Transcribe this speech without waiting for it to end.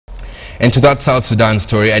And to that South Sudan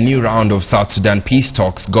story, a new round of South Sudan peace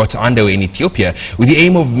talks got underway in Ethiopia with the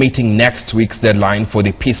aim of meeting next week's deadline for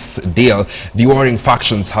the peace deal. The warring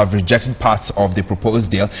factions have rejected parts of the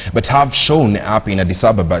proposed deal but have shown up in Addis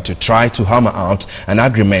Ababa to try to hammer out an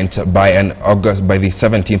agreement by the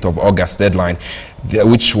 17th of August deadline,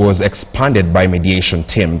 which was expanded by mediation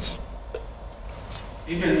teams.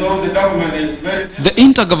 Even though the government is The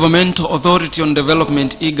Intergovernmental Authority on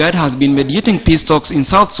Development, IGAD, has been mediating peace talks in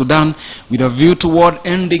South Sudan with a view toward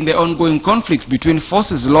ending the ongoing conflict between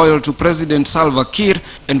forces loyal to President Salva Kiir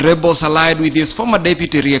and rebels allied with his former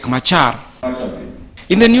deputy Riek Machar.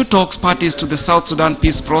 In the new talks, parties to the South Sudan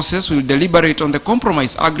peace process will deliberate on the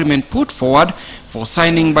compromise agreement put forward for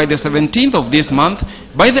signing by the 17th of this month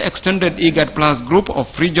by the extended IGAD Plus group of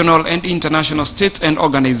regional and international states and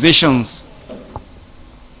organizations.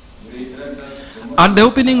 At the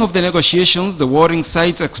opening of the negotiations, the warring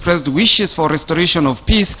sides expressed wishes for restoration of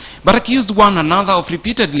peace, but accused one another of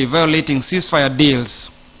repeatedly violating ceasefire deals.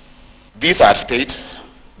 These are states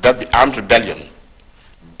that the armed rebellion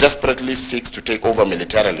desperately seeks to take over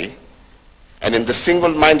militarily, and in the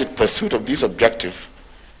single-minded pursuit of this objective,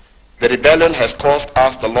 the rebellion has caused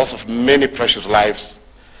us the loss of many precious lives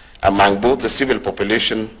among both the civil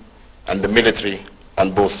population and the military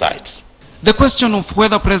on both sides. The question of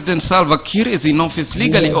whether President Salva Kiir is in office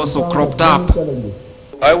legally also cropped up.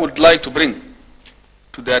 I would like to bring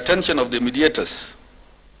to the attention of the mediators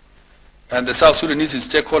and the South Sudanese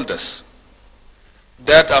stakeholders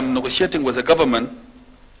that I'm negotiating with a government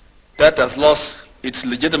that has lost its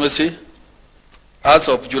legitimacy as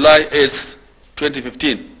of July 8,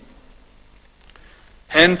 2015.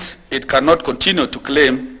 Hence, it cannot continue to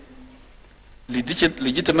claim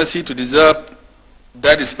legitimacy to deserve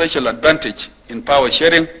that special advantage in power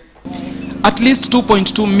sharing. At least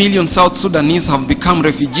 2.2 million South Sudanese have become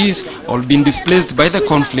refugees or been displaced by the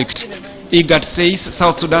conflict. IGAD says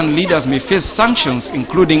South Sudan leaders may face sanctions,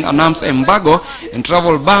 including an arms embargo and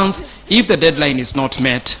travel bans, if the deadline is not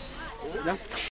met.